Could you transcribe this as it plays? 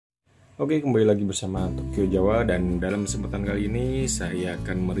Oke, kembali lagi bersama Tokyo Jawa, dan dalam kesempatan kali ini saya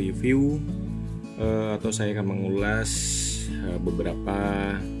akan mereview atau saya akan mengulas beberapa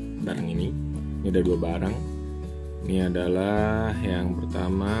barang ini. Ini ada dua barang. Ini adalah yang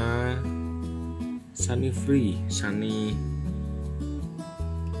pertama Sunny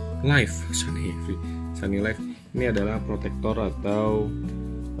Life. Ini adalah protektor atau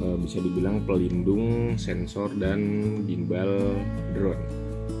bisa dibilang pelindung sensor dan gimbal drone.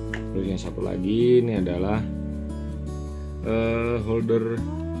 Terus yang satu lagi ini adalah holder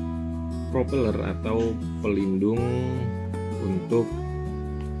propeller atau pelindung untuk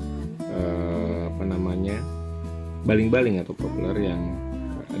baling-baling atau propeller yang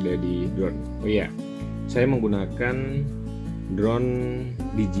ada di drone. Oh iya, saya menggunakan drone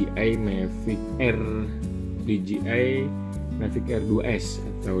DJI Mavic Air 2S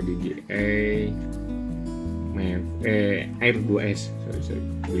atau DJI Air 2S, sorry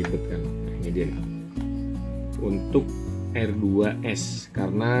ribet kan. Nah, ini dia nih. Untuk Air 2S,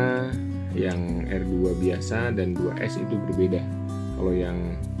 karena yang Air 2 biasa dan 2S itu berbeda. Kalau yang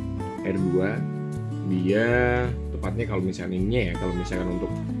Air 2 dia tepatnya kalau misalnya ini ya, kalau misalkan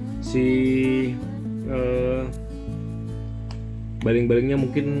untuk si baling-balingnya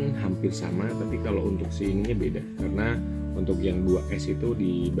mungkin hampir sama, tapi kalau untuk si ininya beda, karena untuk yang 2S itu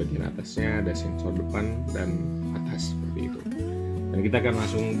di bagian atasnya ada sensor depan dan atas seperti itu. Dan kita akan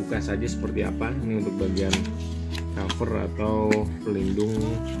langsung buka saja seperti apa. Ini untuk bagian cover atau pelindung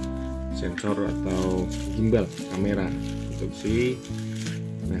sensor atau gimbal kamera untuk si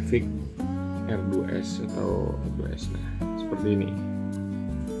Mavic Air 2S atau 2S. Nah, seperti ini.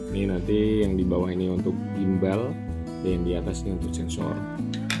 Ini nanti yang di bawah ini untuk gimbal dan yang di atas ini untuk sensor.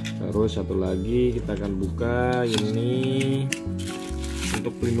 Terus satu lagi kita akan buka ini untuk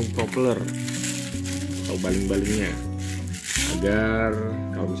pelindung propeller atau baling-balingnya, agar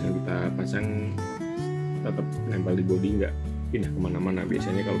kalau misalnya kita pasang tetap nempel di bodi, nggak pindah kemana-mana.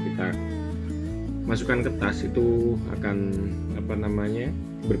 Biasanya kalau kita masukkan ke tas itu akan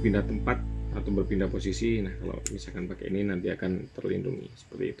berpindah tempat atau berpindah posisi. Nah, kalau misalkan pakai ini nanti akan terlindungi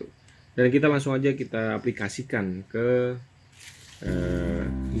seperti itu. Dan kita langsung aja kita aplikasikan ke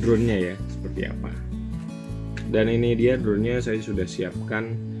drone-nya ya, seperti apa. Dan ini dia drone-nya, saya sudah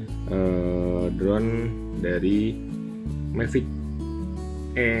siapkan drone dari Mavic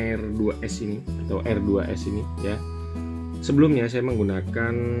Air 2S ini atau Air 2S ini ya. Sebelumnya saya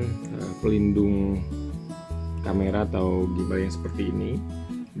menggunakan pelindung kamera atau gimbal yang seperti ini,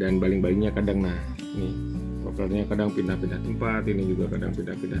 dan baling-balingnya kadang, nah ini propellernya kadang pindah-pindah tempat, ini juga kadang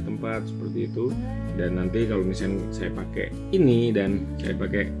pindah-pindah tempat seperti itu. Dan nanti kalau misalnya saya pakai ini dan saya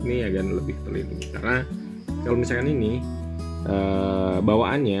pakai ini akan lebih terlindungi, karena kalau misalkan ini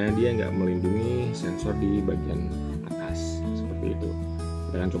bawaannya dia nggak melindungi sensor di bagian atas seperti itu.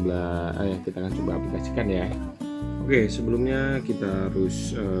 Kita akan coba aplikasikan ya. Oke, sebelumnya kita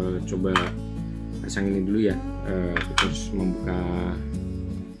harus coba pasang ini dulu ya. Kita harus membuka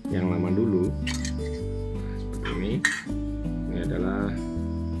yang lama dulu. Ini adalah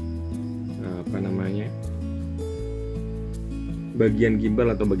bagian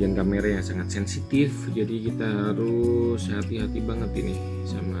gimbal atau bagian kamera yang sangat sensitif, jadi kita harus hati-hati banget ini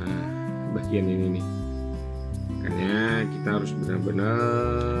sama bagian ini nih. Makanya kita harus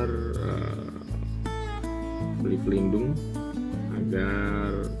benar-benar beli pelindung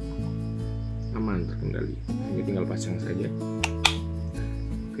agar aman, terkendali. Ini tinggal pasang saja.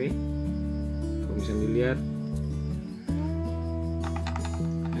 Oke, kalau misalnya dilihat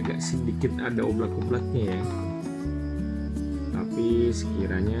agak sedikit ada oblak-oblaknya ya, tapi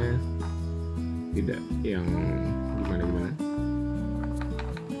sekiranya tidak yang gimana-gimana.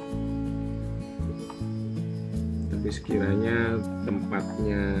 Tapi sekiranya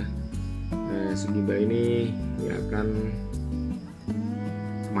tempatnya segimbal ini nggak akan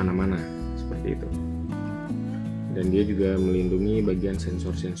kemana-mana seperti itu. Dan dia juga melindungi bagian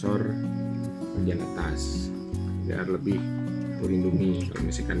sensor-sensor bagian atas agar lebih terlindungi. Kalau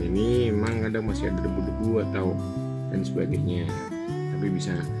misalkan ini memang kadang masih ada debu-debu atau dan sebagainya, tapi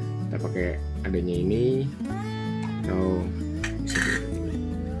bisa kita pakai adanya ini atau bisa ini.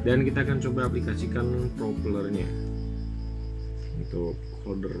 Dan kita akan coba aplikasikan propellernya untuk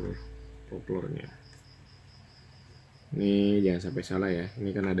holder propellernya. Ini jangan sampai salah ya,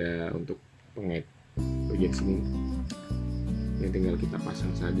 ini kan ada untuk pengait bagian sini. Ini tinggal kita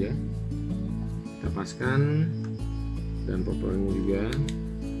pasang saja, kita paskan, dan propellernya juga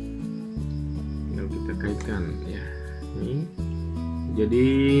tinggal kita kaitkan ya. Ini jadi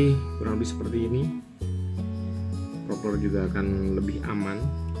kurang lebih seperti ini. Propeller juga akan lebih aman,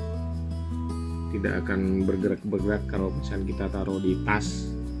 tidak akan bergerak-bergerak kalau misalnya kita taruh di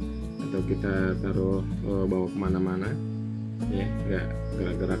tas atau kita taruh bawa kemana-mana ya, nggak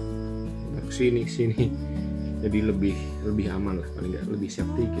gerak-gerak ke sini, jadi lebih aman lah, paling nggak lebih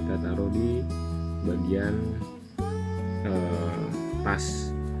safety kita taruh di bagian tas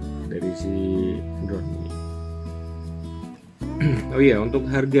dari si drone ini. Oh iya, untuk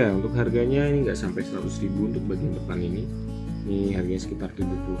harganya ini nggak sampai 100.000 untuk bagian depan ini harganya sekitar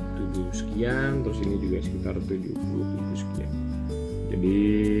 77 sekian, terus ini juga sekitar 77 sekian. Jadi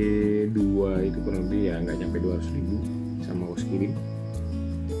dua itu kurang lebih ya nggak nyampe 200.000 sama ongkos kirim.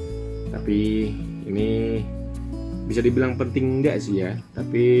 Tapi ini bisa dibilang penting enggak sih ya,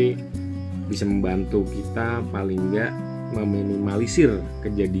 tapi bisa membantu kita paling enggak meminimalisir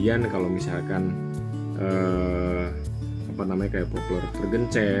kejadian kalau misalkan kayak propeller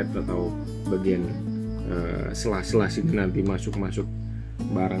tergencet atau bagian sela-sela sini nanti masuk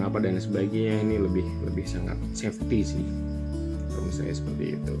barang apa dan sebagainya. Ini lebih sangat safety sih kalau misalnya seperti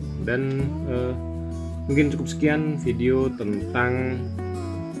itu. Dan mungkin cukup sekian video tentang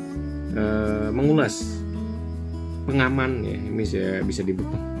mengulas pengaman ya, ini bisa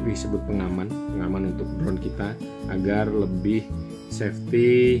disebut pengaman untuk drone kita agar lebih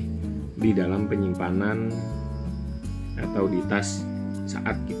safety di dalam penyimpanan atau di tas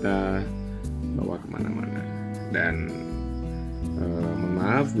saat kita bawa kemana-mana. Dan mohon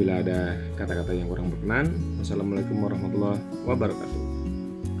maaf bila ada kata-kata yang kurang berkenan. Wassalamualaikum warahmatullahi wabarakatuh.